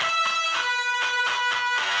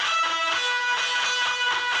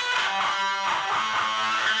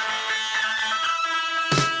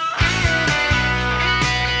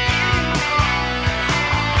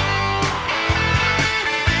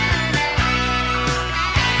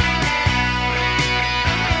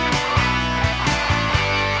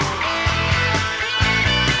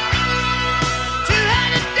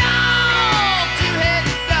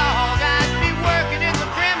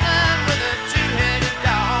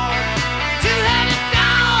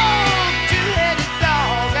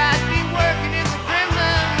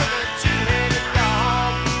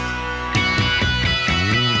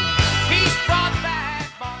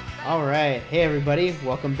Hey everybody,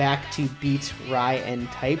 welcome back to Beats, Rye, and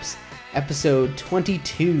Types, episode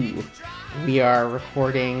 22. We are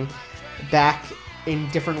recording back in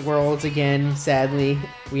different worlds again, sadly.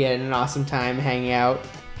 We had an awesome time hanging out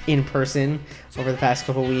in person over the past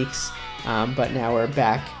couple weeks, but now we're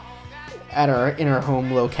back in our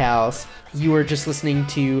home locales. You were just listening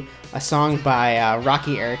to a song by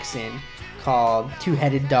Rocky Erickson called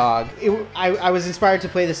Two-Headed Dog. I was inspired to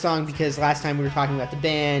play this song because last time we were talking about the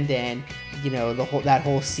band and, you know, that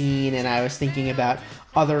whole scene, and I was thinking about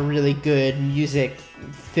other really good music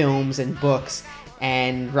films and books,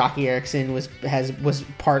 and Rocky Erickson was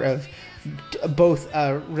part of both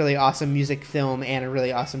a really awesome music film and a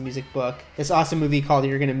really awesome music book. This awesome movie called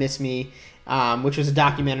You're Gonna Miss Me, which was a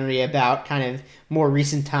documentary about kind of more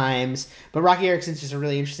recent times. But Rocky Erickson's just a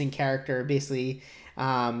really interesting character. Basically,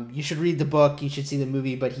 you should read the book, you should see the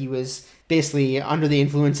movie, but he was basically under the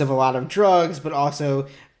influence of a lot of drugs, but also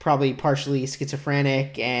probably partially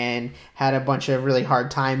schizophrenic, and had a bunch of really hard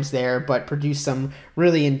times there, but produced some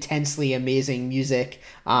really intensely amazing music,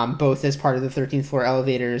 both as part of the 13th Floor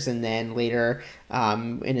Elevators and then later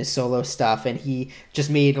in his solo stuff. And he just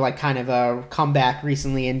made like kind of a comeback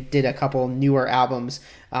recently and did a couple newer albums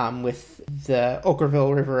with the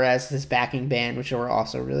Okkervil River as this backing band, which were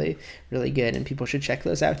also really, really good, and people should check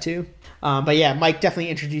those out too. But yeah, Mike definitely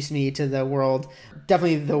introduced me to the world of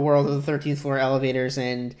the 13th Floor Elevators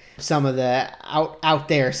and some of the out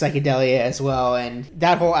there psychedelia as well. And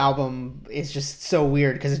that whole album is just so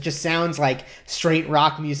weird because it just sounds like straight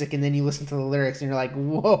rock music, and then you listen to the lyrics and you're like,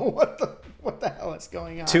 whoa, what the hell is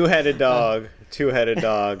going on? Two-headed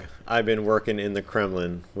dog. I've been working in the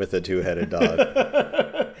Kremlin with a two-headed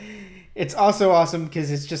dog. It's also awesome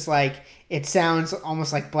because it's just like, it sounds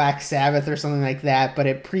almost like Black Sabbath or something like that, but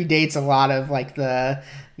it predates a lot of like the,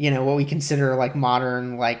 you know, what we consider like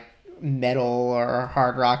modern like metal or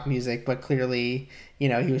hard rock music, but clearly, you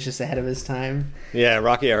know, he was just ahead of his time. Yeah,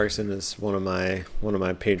 Rocky Erickson is one of my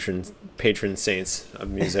patron saints of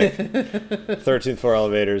music. 13th Floor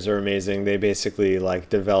Elevators are amazing. They basically like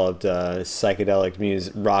developed a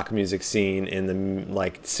psychedelic rock music scene in the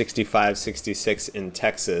like 65, 66 in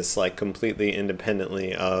Texas, like completely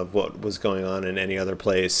independently of what was going on in any other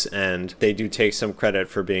place. And they do take some credit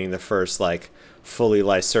for being the first like fully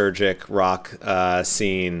lysergic rock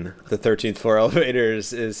scene. The 13th Floor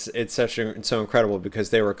Elevators it's so incredible because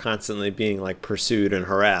they were constantly being like pursued and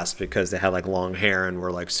harassed because they had like long hair and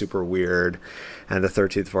were like super weird. And the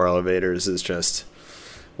 13th Floor Elevators is just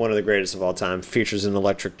one of the greatest of all time. Features an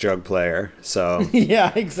electric jug player, so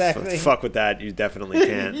yeah, exactly. Fuck with that, you definitely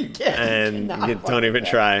can't. You can't. And you don't even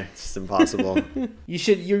try. It's impossible.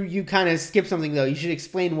 You kind of skip something though. You should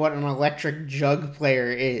explain what an electric jug player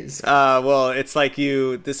is. Well, it's like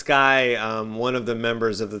this guy, one of the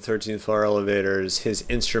members of the 13th Floor Elevators, his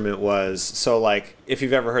instrument was, so like, if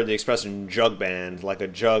you've ever heard the expression jug band, like a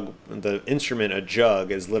jug, the instrument, a jug,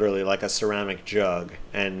 is literally like a ceramic jug,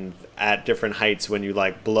 and at different heights when you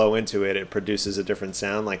like blow into it, it produces a different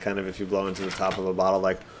sound, like kind of if you blow into the top of a bottle,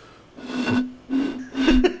 like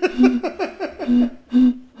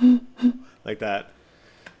like that.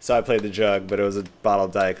 So I played the jug, but it was a bottle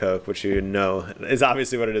of Diet Coke, which you know is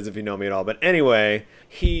obviously what it is if you know me at all. But anyway,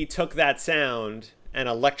 he took that sound and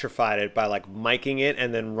electrified it by like miking it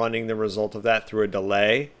and then running the result of that through a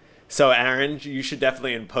delay. So Aaron, you should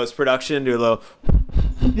definitely in post-production do a little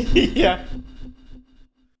yeah.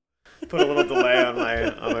 Put a little delay on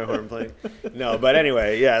my horn playing. No, but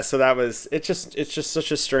anyway, yeah. So that was it's just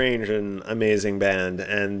such a strange and amazing band,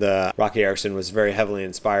 and Rocky Erickson was very heavily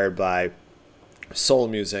inspired by soul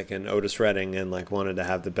music and Otis Redding, and like wanted to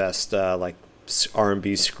have the best like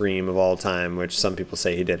R&B scream of all time, which some people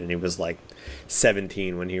say he did, and he was like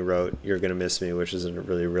 17 when he wrote "You're Gonna Miss Me," which is a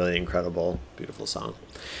really, really incredible, beautiful song.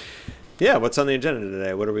 Yeah, what's on the agenda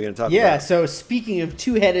today? What are we going to talk about? Yeah, so speaking of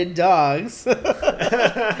two-headed dogs, how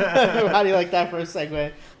do you like that for a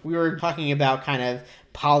segue? We were talking about kind of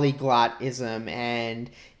polyglotism and,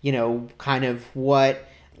 you know, kind of what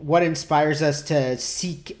inspires us to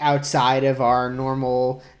seek outside of our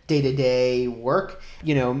normal day-to-day work.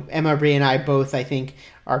 You know, MRB and I both, I think,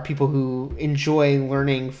 are people who enjoy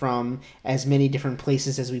learning from as many different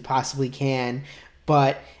places as we possibly can,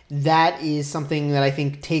 but that is something that I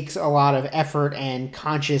think takes a lot of effort and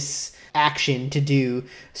conscious action to do.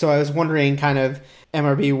 So I was wondering, kind of,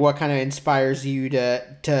 MRB, what kind of inspires you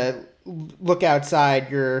to look outside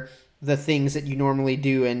the things that you normally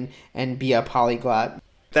do and be a polyglot?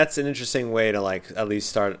 That's an interesting way to like at least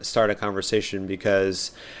start a conversation,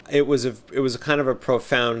 because it was a kind of a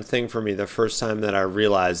profound thing for me the first time that I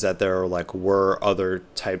realized that there were other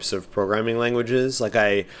types of programming languages. Like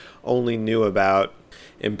I only knew about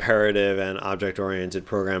imperative and object-oriented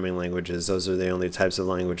programming languages. Those are the only types of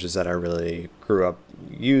languages that I really grew up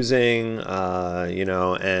using,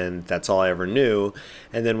 and that's all I ever knew.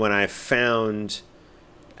 And then when I found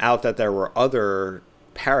out that there were other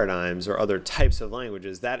paradigms or other types of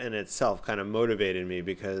languages, that in itself kind of motivated me,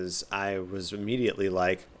 because I was immediately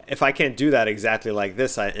like, if I can't do that exactly like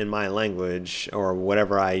this in my language or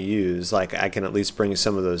whatever I use, like I can at least bring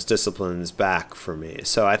some of those disciplines back for me.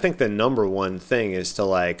 So I think the number one thing is to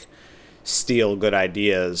like steal good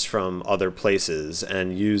ideas from other places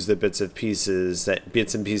and use the bits and pieces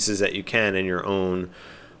that you can in your own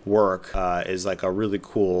work, is like a really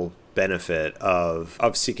cool benefit of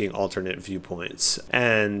seeking alternate viewpoints.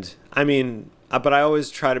 And I mean, but I always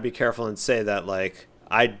try to be careful and say that like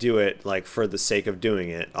I do it like for the sake of doing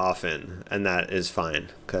it often, and that is fine,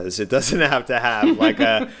 because it doesn't have to have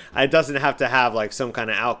like some kind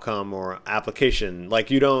of outcome or application.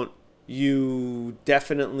 Like you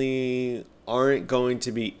definitely aren't going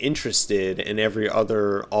to be interested in every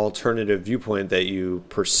other alternative viewpoint that you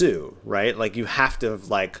pursue, right? Like you have to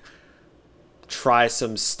like try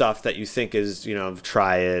some stuff that you think is,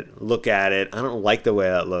 try it, look at it. I don't like the way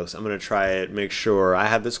that looks. I'm going to try it, make sure I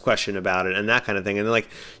have this question about it, and that kind of thing. And then like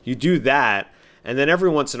you do that, and then every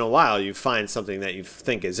once in a while you find something that you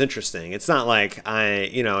think is interesting. It's not like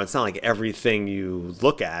it's not like everything you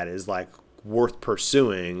look at is like worth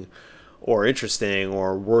pursuing or interesting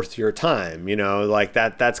or worth your time, like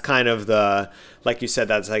that's kind of the, like you said,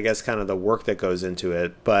 that's I guess kind of the work that goes into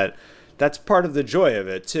it. But that's part of the joy of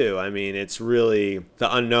it too. I mean, it's really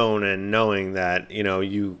the unknown, and knowing that,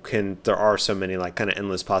 there are so many like kind of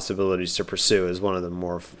endless possibilities to pursue is one of the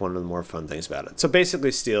more fun things about it. So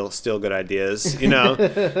basically steal good ideas,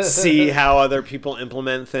 see how other people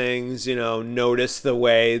implement things, notice the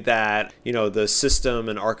way that, the system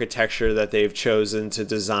and architecture that they've chosen to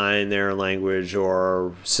design their language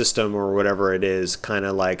or system or whatever it is kind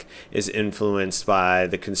of like is influenced by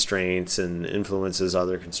the constraints and influences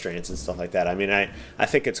other constraints and stuff like that. I mean, I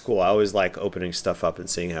think it's cool. I always like opening stuff up and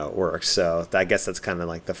seeing how it works. So I guess that's kind of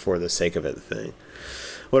like the for the sake of it thing.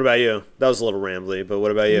 What about you? That was a little rambly, but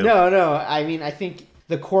what about you? No. I mean, I think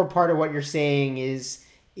the core part of what you're saying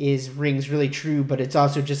is rings really true, but it's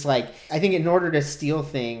also just like, I think in order to steal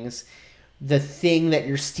things, the thing that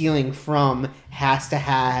you're stealing from has to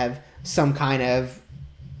have some kind of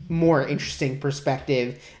more interesting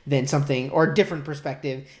perspective than something, or different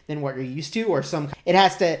perspective than what you're used to, or it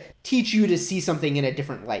has to teach you to see something in a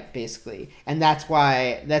different light, basically. And that's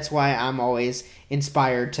why I'm always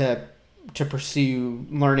inspired to pursue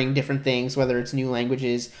learning different things, whether it's new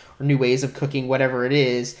languages or new ways of cooking, whatever it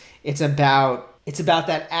is. It's about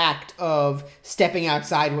that act of stepping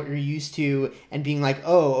outside what you're used to and being like,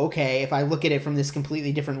 oh, okay, if I look at it from this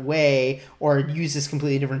completely different way or use this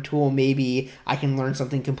completely different tool, maybe I can learn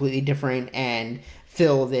something completely different and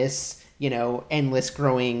fill this, endless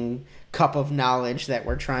growing cup of knowledge that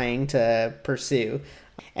we're trying to pursue.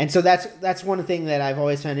 And so that's one thing that I've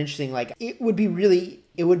always found interesting. Like, it would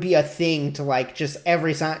be a thing to like just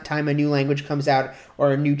every time a new language comes out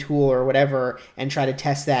or a new tool or whatever, and try to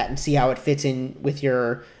test that and see how it fits in with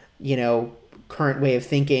your, current way of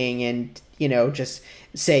thinking, and, just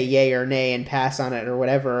say yay or nay and pass on it or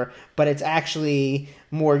whatever. But it's actually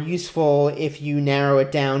more useful if you narrow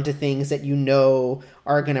it down to things that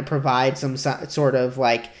are going to provide some sort of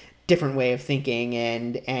like different way of thinking,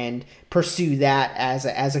 and pursue that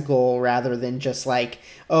as a goal, rather than just like,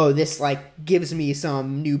 oh, this like gives me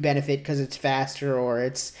some new benefit because it's faster or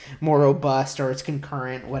it's more robust or it's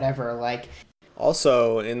concurrent, whatever. Like,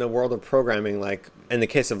 also in the world of programming, like in the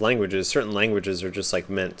case of languages, certain languages are just like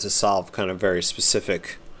meant to solve kind of very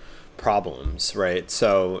specific problems, right?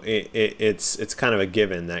 So it's kind of a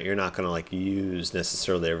given that you're not going to like use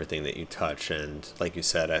necessarily everything that you touch. And like you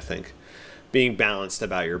said, I think being balanced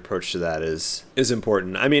about your approach to that is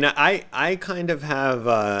important. I mean, I kind of have,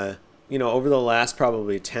 over the last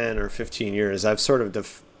probably 10 or 15 years, I've sort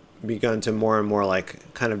of begun to more and more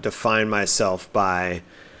like kind of define myself by,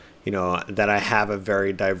 that I have a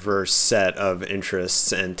very diverse set of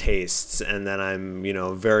interests and tastes, and that I'm,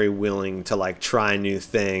 very willing to like try new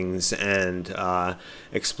things and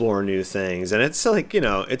explore new things. And it's like,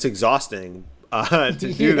 it's exhausting to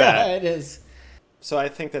do that. Yeah, it is. So I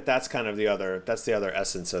think that's kind of the other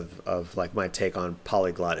essence of like my take on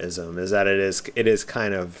polyglotism, is that it is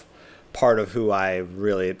kind of part of who I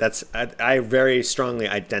very strongly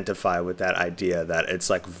identify with that idea that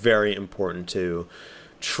it's like very important to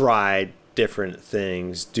try different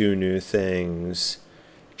things, do new things,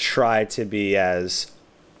 try to be as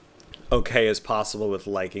okay as possible with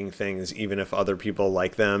liking things, even if other people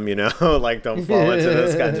like them, like don't fall into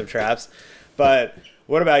those kinds of traps. But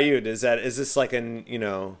What about you? Is this like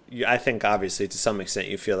I think obviously to some extent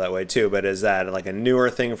you feel that way too, but is that like a newer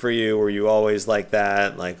thing for you? Were you always like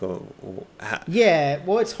that? Like, Yeah,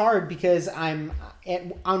 well, it's hard because on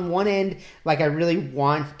one end, like I really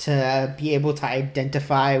want to be able to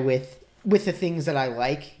identify with the things that I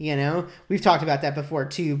like, We've talked about that before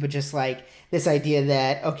too, but just like this idea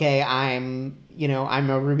that, okay, I'm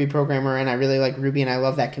a Ruby programmer and I really like Ruby and I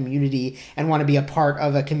love that community and want to be a part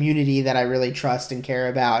of a community that I really trust and care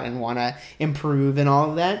about and want to improve and all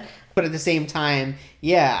of that. But at the same time,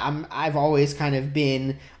 yeah, I've always kind of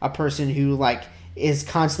been a person who like is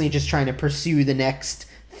constantly just trying to pursue the next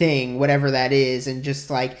thing, whatever that is, and just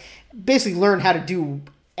like basically learn how to do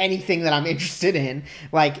anything that I'm interested in.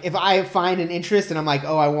 Like if I find an interest and I'm like,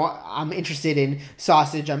 I'm interested in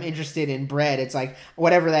sausage, I'm interested in bread, it's like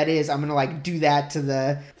whatever that is, I'm gonna like do that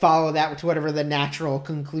follow that to whatever the natural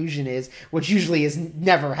conclusion is, which usually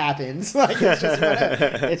never happens. Like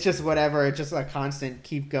it's just whatever. It's just a constant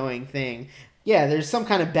keep going thing. Yeah, there's some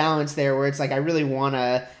kind of balance there where it's like I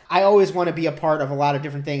always want to be a part of a lot of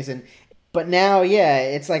different things. But now, yeah,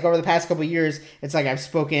 it's like over the past couple of years, it's like I've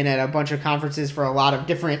spoken at a bunch of conferences for a lot of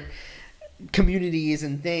different communities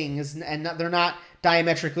and things, and they're not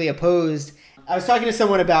diametrically opposed. I was talking to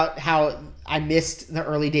someone about how I missed the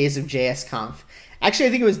early days of JSConf. Actually,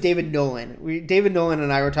 I think it was David Nolan. David Nolan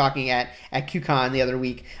and I were talking at QCon the other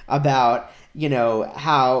week about,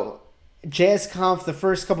 how JSConf the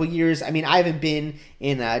first couple of years, I mean, I haven't been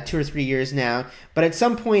in 2 or 3 years now, but at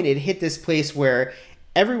some point it hit this place where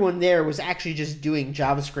everyone there was actually just doing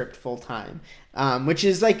JavaScript full time, which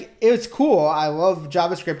is like, it's cool. I love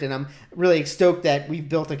JavaScript and I'm really stoked that we've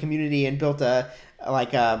built a community and built an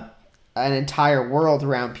entire world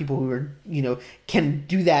around people who are, can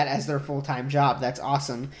do that as their full-time job. That's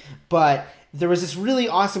awesome. But there was this really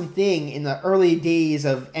awesome thing in the early days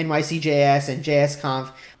of NYCJS and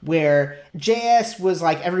JSConf where JS was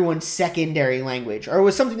like everyone's secondary language, or it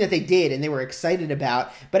was something that they did and they were excited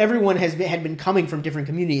about, but everyone had been coming from different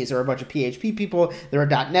communities. There were a bunch of PHP people, there were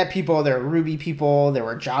 .NET people, there were Ruby people, there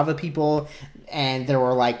were Java people, and there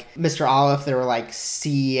were like Mr. Aleph, there were like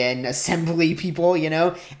C and assembly people,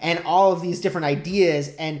 and all of these different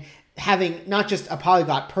ideas, and having not just a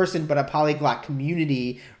polyglot person, but a polyglot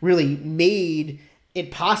community really made it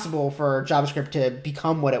possible for JavaScript to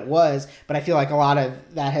become what it was. But I feel like a lot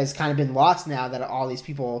of that has kind of been lost now that all these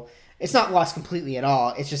people, it's not lost completely at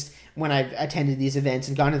all. It's just when I've attended these events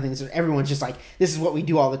and gone to things, everyone's just like, this is what we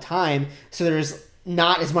do all the time. So there's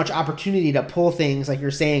not as much opportunity to pull things, like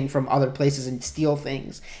you're saying, from other places and steal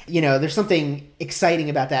things. There's something exciting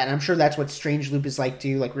about that, and I'm sure that's what Strange Loop is like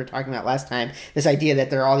too, like we were talking about last time, this idea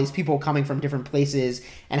that there are all these people coming from different places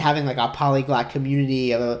and having like a polyglot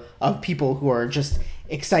community of people who are just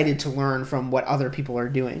excited to learn from what other people are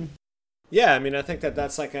doing. Yeah, I mean, I think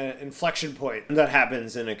that's like an inflection point that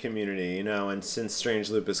happens in a community, and since Strange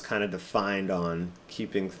Loop is kind of defined on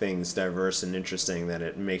keeping things diverse and interesting, that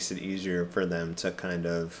it makes it easier for them to kind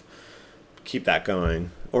of keep that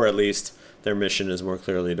going, or at least their mission is more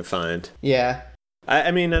clearly defined. Yeah.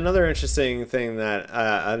 I mean, another thing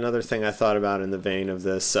I thought about in the vein of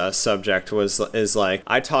this subject is like,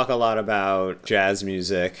 I talk a lot about jazz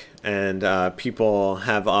music, and people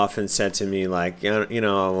have often said to me like,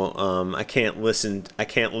 I can't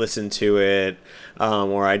listen to it,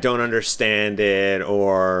 or I don't understand it,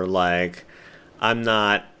 or like I'm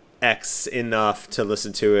not X enough to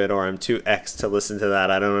listen to it, or I'm too X to listen to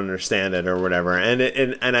that. I don't understand it, or whatever. And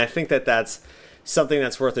I think that's something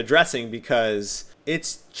that's worth addressing, because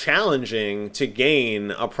it's challenging to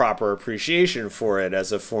gain a proper appreciation for it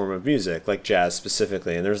as a form of music, like jazz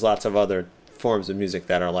specifically. And there's lots of other forms of music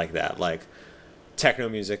that are like that. Like techno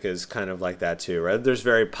music is kind of like that too, right? There's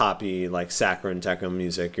very poppy, like saccharine techno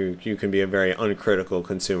music. You can be a very uncritical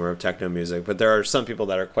consumer of techno music, but there are some people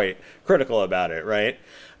that are quite critical about it, right?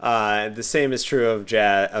 The same is true of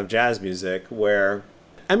jazz music, where,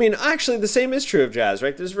 I mean, actually, the same is true of jazz,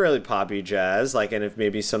 right? There's really poppy jazz, like, and if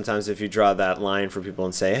you draw that line for people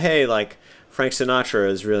and say, hey, like, Frank Sinatra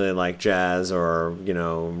is really like jazz, or,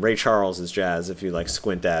 Ray Charles is jazz if you, like,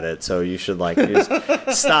 squint at it. So you should, like,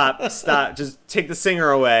 just stop, just take the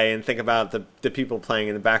singer away and think about the people playing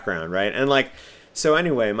in the background, right? And, like, so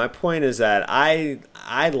anyway, my point is that I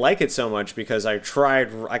like it so much because I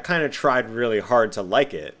kind of tried really hard to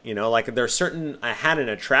like it, like, I had an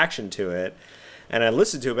attraction to it. And I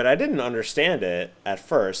listened to it, but I didn't understand it at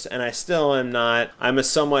first. And I still am not. I'm a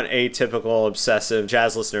somewhat atypical, obsessive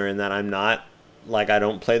jazz listener in that I'm not, like, I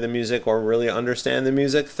don't play the music or really understand the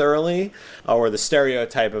music thoroughly. Or the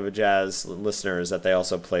stereotype of a jazz listener is that they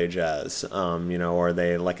also play jazz, or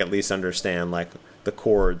they, like, at least understand, like, the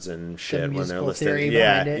chords and shit when they're musical theory listening.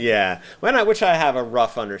 behind it. Yeah. Which I have a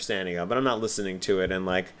rough understanding of, but I'm not listening to it and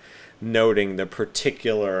like noting the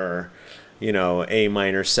particular, A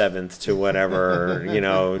minor seventh to whatever,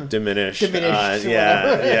 diminished.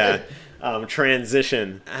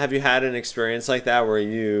 Transition. Have you had an experience like that where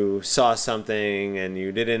you saw something and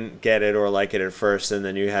you didn't get it or like it at first, and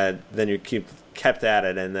then you kept at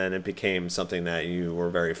it, and then it became something that you were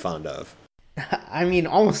very fond of? I mean,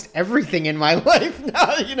 almost everything in my life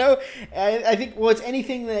now, I think, well, it's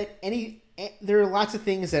anything there are lots of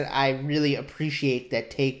things that I really appreciate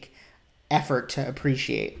that take effort to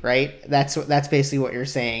appreciate, right? That's basically what you're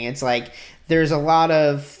saying. It's like, there's a lot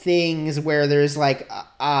of things where there's like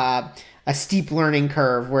a steep learning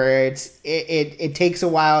curve where it takes a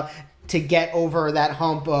while to get over that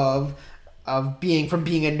hump of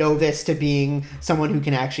being a novice to being someone who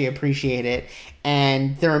can actually appreciate it.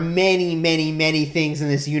 And there are many, many, many things in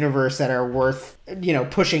this universe that are worth,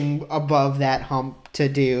 pushing above that hump to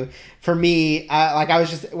do. For me,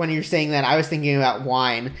 when you're saying that, I was thinking about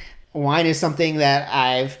wine. Wine is something that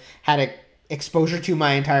I've had exposure to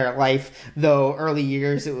my entire life, though early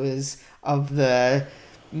years it was of the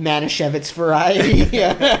Manischewitz variety.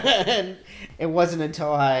 And it wasn't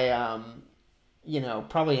until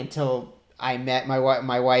probably until I met my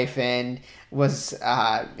wife and was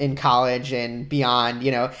in college and beyond.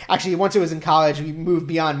 Actually, once it was in college, we moved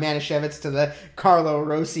beyond Manischewitz to the Carlo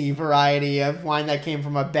Rossi variety of wine that came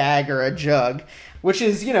from a bag or a jug, which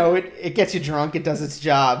is, it gets you drunk, it does its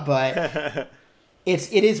job, but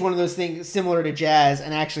it is one of those things similar to jazz,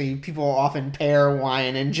 and actually people often pair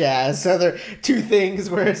wine and jazz. So they're two things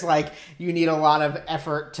where it's like you need a lot of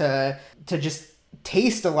effort to just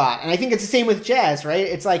taste a lot. And I think it's the same with jazz, right?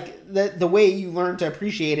 It's like the way you learn to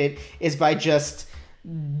appreciate it is by just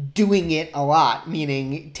doing it a lot,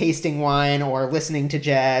 meaning tasting wine or listening to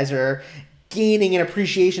jazz or gaining an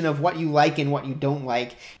appreciation of what you like and what you don't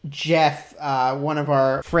like. Jeff, one of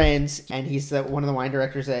our friends, and he's one of the wine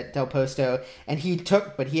directors at Del Posto, and he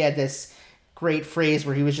had this great phrase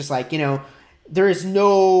where he was just like, there is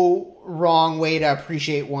no wrong way to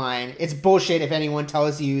appreciate wine. It's bullshit if anyone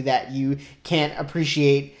tells you that you can't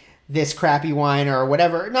appreciate this crappy wine or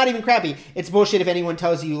whatever. Not even crappy. It's bullshit if anyone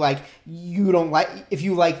tells you, like, if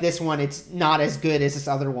you like this one, it's not as good as this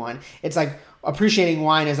other one. It's like, appreciating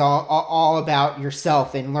wine is all about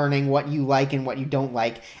yourself and learning what you like and what you don't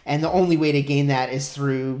like. And the only way to gain that is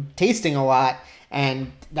through tasting a lot.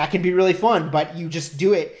 And that can be really fun, but you just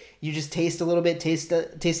do it. You just taste a little bit, taste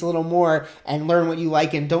a little more, and learn what you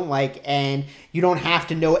like and don't like. And you don't have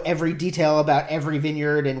to know every detail about every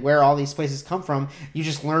vineyard and where all these places come from. You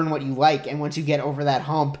just learn what you like. And once you get over that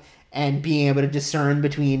hump and being able to discern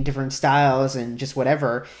between different styles and just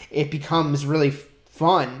whatever, it becomes really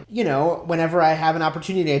fun. Whenever I have an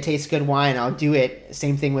opportunity to taste good wine, I'll do it.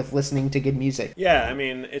 Same thing with listening to good music. Yeah, I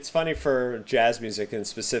mean, it's funny for jazz music in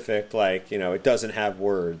specific, like, it doesn't have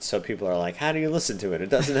words. So people are like, how do you listen to it? It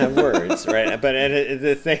doesn't have words, right? But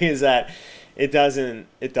the thing is that it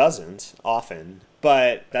doesn't often.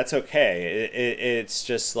 But that's okay. It's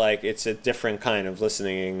just like, it's a different kind of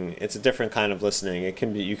listening. It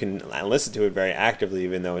can be, you can listen to it very actively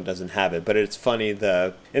even though it doesn't have it. But it's funny in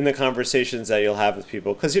the conversations that you'll have with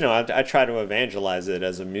people, because I try to evangelize it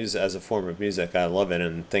as a form of music. I love it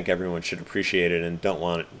and think everyone should appreciate it and don't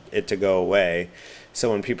want it to go away.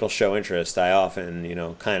 So when people show interest, I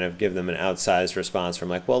often kind of give them an outsized response from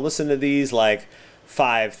like, well, listen to these like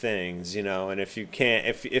 5 things, and if you can't,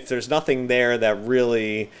 if there's nothing there that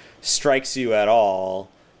really strikes you at all,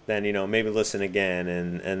 then maybe listen again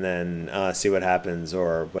and then see what happens.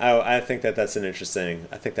 Or I think that's an interesting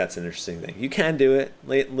thing. You can do it,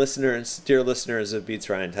 dear listeners of Beats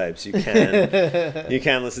Ryan Types. You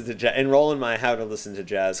can listen to jazz. Enroll in my How to Listen to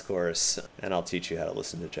Jazz course, and I'll teach you how to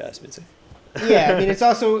listen to jazz music. Yeah, I mean, it's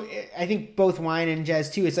also, I think both wine and jazz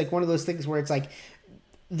too, it's like one of those things where it's like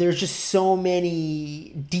there's just so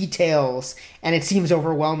many details and it seems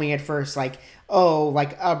overwhelming at first. Like,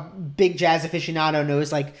 like a big jazz aficionado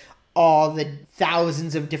knows like all the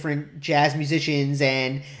thousands of different jazz musicians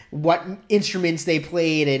and what instruments they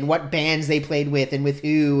played and what bands they played with and with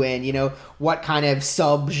who, and what kind of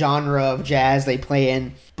sub-genre of jazz they play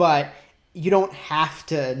in. But you don't have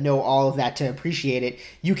to know all of that to appreciate it.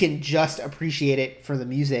 You can just appreciate it for the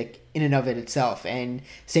music in and of it itself. And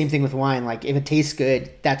same thing with wine. Like, if it tastes good,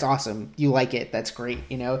 that's awesome. You like it, that's great.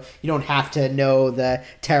 You don't have to know the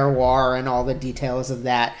terroir and all the details of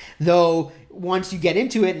that. Though once you get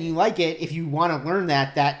into it and you like it, if you want to learn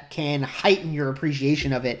that can heighten your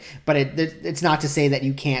appreciation of it. But it's not to say that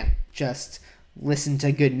you can't just listen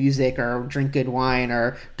to good music or drink good wine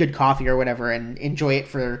or good coffee or whatever and enjoy it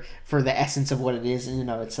for the essence of what it is in and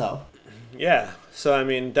of itself. Yeah. So, I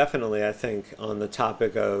mean, definitely, I think on the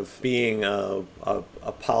topic of being a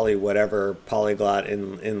polyglot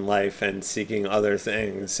in life and seeking other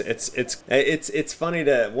things, it's funny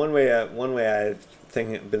to one way I've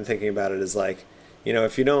been thinking about it is like,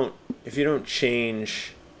 if you don't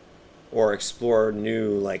change or explore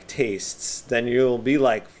new like tastes, then you'll be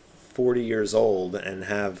like 40 years old and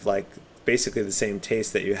have like basically the same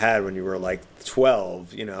taste that you had when you were like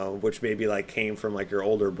 12, which maybe like came from like your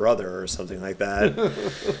older brother or something like that.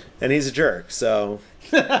 And he's a jerk, so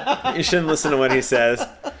you shouldn't listen to what he says.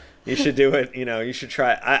 You should do it. You should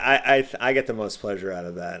try. I get the most pleasure out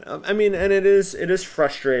of that. I mean, and it is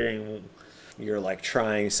frustrating. You're like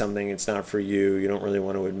trying something, it's not for you. You don't really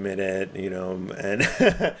want to admit it, and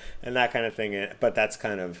and that kind of thing. But that's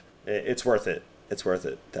kind of it's worth it. It's worth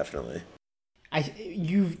it, definitely.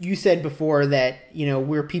 You said before that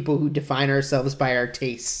we're people who define ourselves by our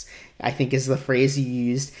tastes, I think is the phrase you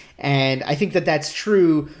used, and I think that that's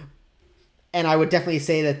true, and I would definitely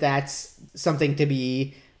say that that's something to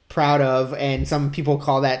be proud of, and some people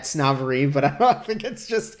call that snobbery, but I think it's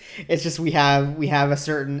just we have a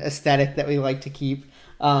certain aesthetic that we like to keep,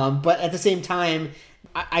 but at the same time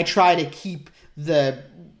I try to keep the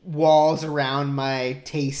walls around my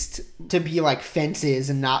taste to be like fences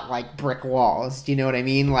and not like brick walls. Do you know what I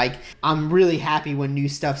mean? Like, I'm really happy when new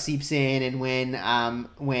stuff seeps in and when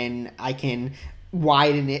I can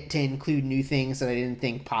widen it to include new things that I didn't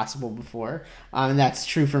think possible before. And that's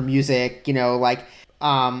true for music.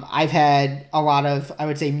 I've had a lot of, I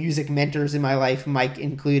would say, music mentors in my life, Mike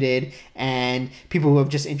included, and people who have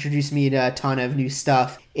just introduced me to a ton of new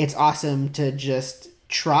stuff. It's awesome to just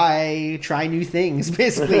try new things,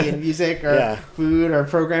 basically, in music or food or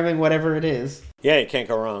programming, whatever it is. Yeah, you can't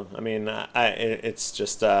go wrong. I mean, it's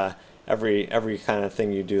just every kind of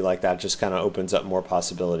thing you do like that just kind of opens up more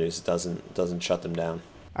possibilities. It doesn't shut them down.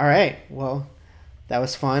 All right. Well, that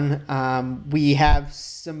was fun. We have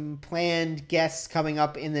some planned guests coming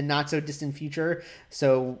up in the not so distant future.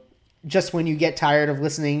 So just when you get tired of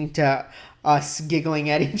listening to us giggling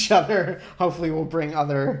at each other, hopefully we'll bring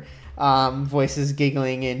other voices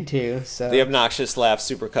giggling in too. So the obnoxious laugh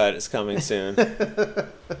supercut is coming soon.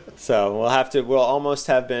 So we'll almost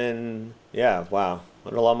have been, wow.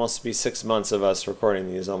 It'll almost be 6 months of us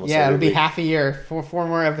recording these almost. Yeah, every it'll be week. half a year. Four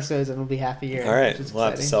more episodes and it'll be half a year. All right, we'll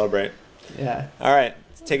have to celebrate. Yeah. All right,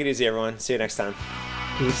 take it easy, everyone. See you next time.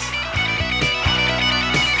 Peace.